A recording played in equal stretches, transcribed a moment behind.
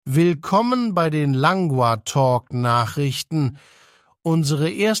Willkommen bei den Langua Talk Nachrichten.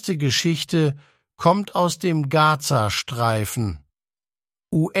 Unsere erste Geschichte kommt aus dem Gazastreifen.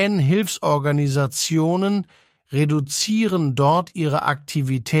 UN-Hilfsorganisationen reduzieren dort ihre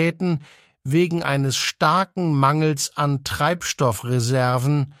Aktivitäten wegen eines starken Mangels an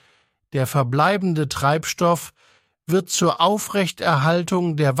Treibstoffreserven. Der verbleibende Treibstoff wird zur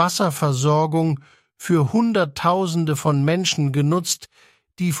Aufrechterhaltung der Wasserversorgung für Hunderttausende von Menschen genutzt,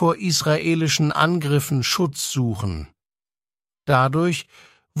 die vor israelischen Angriffen Schutz suchen. Dadurch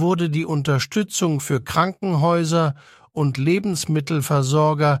wurde die Unterstützung für Krankenhäuser und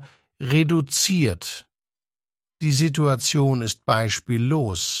Lebensmittelversorger reduziert. Die Situation ist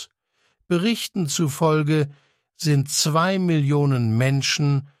beispiellos. Berichten zufolge sind 2 Millionen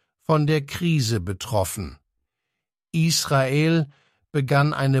Menschen von der Krise betroffen. Israel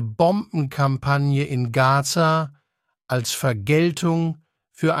begann eine Bombenkampagne in Gaza als Vergeltung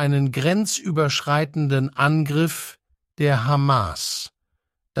für einen grenzüberschreitenden Angriff der Hamas.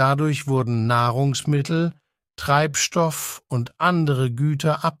 Dadurch wurden Nahrungsmittel, Treibstoff und andere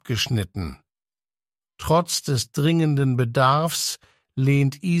Güter abgeschnitten. Trotz des dringenden Bedarfs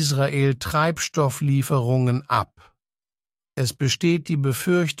lehnt Israel Treibstofflieferungen ab. Es besteht die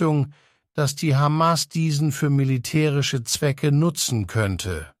Befürchtung, dass die Hamas diesen für militärische Zwecke nutzen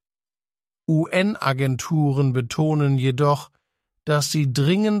könnte. UN-Agenturen betonen jedoch, dass sie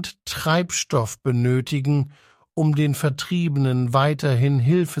dringend Treibstoff benötigen, um den Vertriebenen weiterhin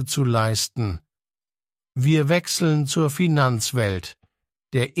Hilfe zu leisten. Wir wechseln zur Finanzwelt.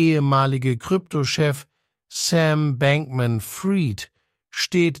 Der ehemalige Kryptochef Sam Bankman-Fried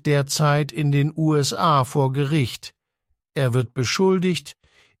steht derzeit in den USA vor Gericht. Er wird beschuldigt,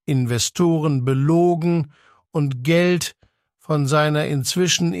 Investoren belogen und Geld von seiner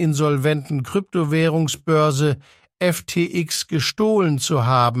inzwischen insolventen Kryptowährungsbörse FTX gestohlen zu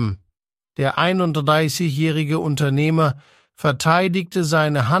haben. Der 31-jährige Unternehmer verteidigte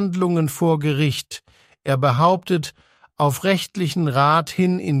seine Handlungen vor Gericht. Er behauptet, auf rechtlichen Rat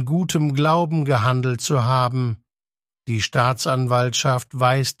hin in gutem Glauben gehandelt zu haben. Die Staatsanwaltschaft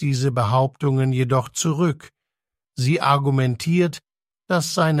weist diese Behauptungen jedoch zurück. Sie argumentiert,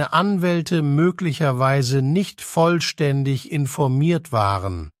 dass seine Anwälte möglicherweise nicht vollständig informiert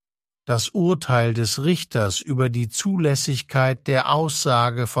waren. Das Urteil des Richters über die Zulässigkeit der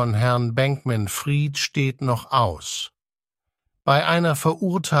Aussage von Herrn Bankman-Fried steht noch aus. Bei einer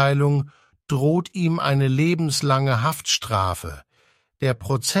Verurteilung droht ihm eine lebenslange Haftstrafe. Der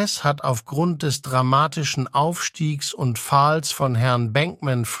Prozess hat aufgrund des dramatischen Aufstiegs und Falls von Herrn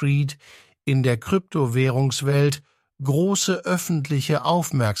Bankman-Fried in der Kryptowährungswelt große öffentliche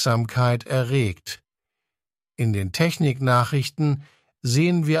Aufmerksamkeit erregt. In den Techniknachrichten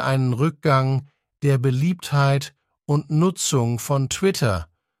sehen wir einen Rückgang der Beliebtheit und Nutzung von Twitter,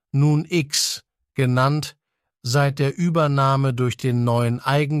 nun X genannt, seit der Übernahme durch den neuen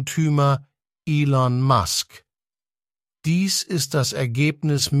Eigentümer Elon Musk. Dies ist das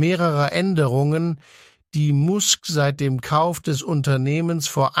Ergebnis mehrerer Änderungen, die Musk seit dem Kauf des Unternehmens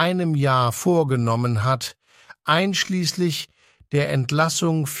vor einem Jahr vorgenommen hat, einschließlich der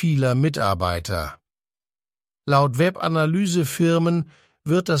Entlassung vieler Mitarbeiter. Laut Webanalysefirmen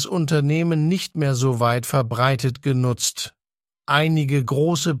wird das Unternehmen nicht mehr so weit verbreitet genutzt. Einige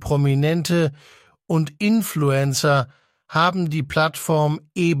große Prominente und Influencer haben die Plattform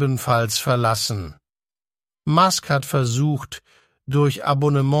ebenfalls verlassen. Musk hat versucht, durch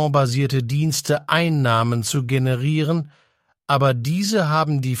abonnementbasierte Dienste Einnahmen zu generieren, aber diese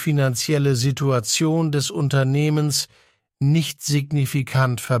haben die finanzielle Situation des Unternehmens nicht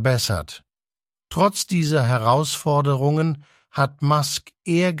signifikant verbessert. Trotz dieser Herausforderungen hat Musk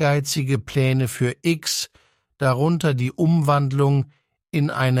ehrgeizige Pläne für X, darunter die Umwandlung in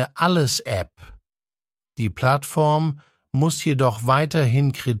eine Alles-App. Die Plattform muss jedoch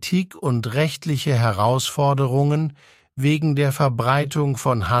weiterhin Kritik und rechtliche Herausforderungen wegen der Verbreitung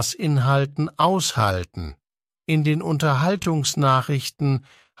von Hassinhalten aushalten. In den Unterhaltungsnachrichten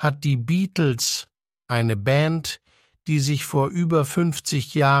hat die Beatles, eine Band, die sich vor über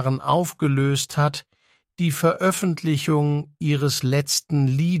 50 Jahren aufgelöst hat, die Veröffentlichung ihres letzten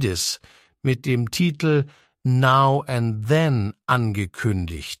Liedes mit dem Titel Now and Then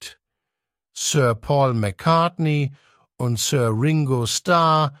angekündigt. Sir Paul McCartney und Sir Ringo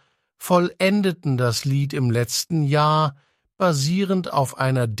Starr vollendeten das Lied im letzten Jahr, basierend auf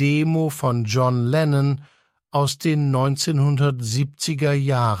einer Demo von John Lennon aus den 1970er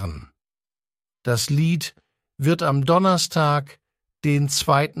Jahren. Das Lied wird am Donnerstag, den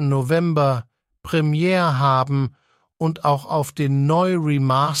 2. November, Premiere haben und auch auf den neu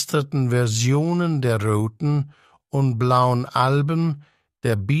remasterten Versionen der roten und blauen Alben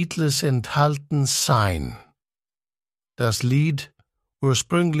der Beatles enthalten Sign. Das Lied,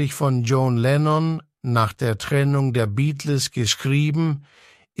 ursprünglich von John Lennon nach der Trennung der Beatles geschrieben,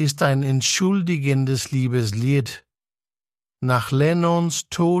 ist ein entschuldigendes Liebeslied. Nach Lennons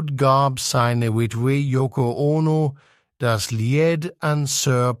Tod gab seine Witwe Yoko Ono das Lied an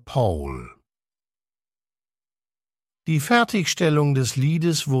Sir Paul. Die Fertigstellung des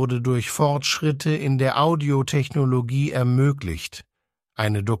Liedes wurde durch Fortschritte in der Audiotechnologie ermöglicht.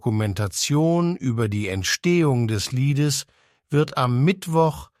 Eine Dokumentation über die Entstehung des Liedes wird am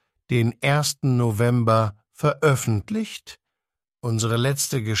Mittwoch, den 1. November, veröffentlicht. Unsere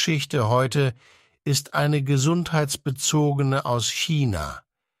letzte Geschichte heute ist eine gesundheitsbezogene aus China.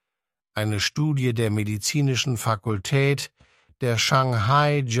 Eine Studie der medizinischen Fakultät der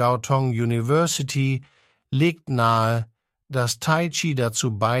Shanghai Jiaotong University legt nahe, dass Tai Chi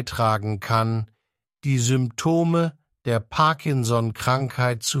dazu beitragen kann, die Symptome der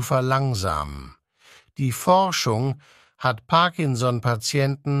Parkinson-Krankheit zu verlangsamen. Die Forschung hat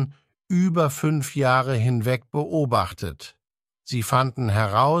Parkinson-Patienten über 5 Jahre hinweg beobachtet. Sie fanden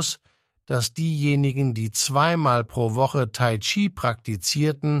heraus, dass diejenigen, die 2-mal pro Woche Tai Chi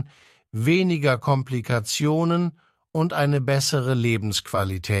praktizierten, weniger Komplikationen und eine bessere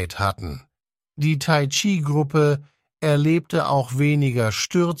Lebensqualität hatten. Die Tai Chi-Gruppe erlebte auch weniger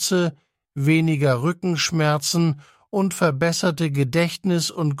Stürze, weniger Rückenschmerzen und verbesserte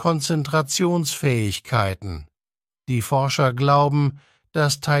Gedächtnis- und Konzentrationsfähigkeiten. Die Forscher glauben,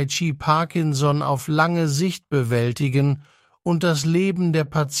 dass Tai Chi Parkinson auf lange Sicht bewältigen und das Leben der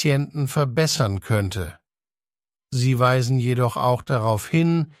Patienten verbessern könnte. Sie weisen jedoch auch darauf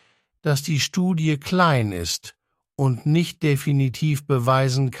hin, dass die Studie klein ist und nicht definitiv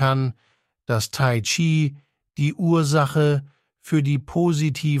beweisen kann, dass Tai Chi die Ursache für die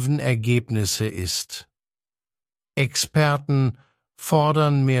positiven Ergebnisse ist. Experten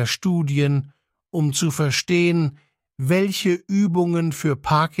fordern mehr Studien, um zu verstehen, welche Übungen für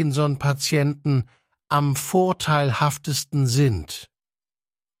Parkinson-Patienten am vorteilhaftesten sind.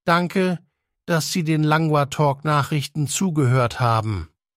 Danke, dass Sie den Langua Talk Nachrichten zugehört haben.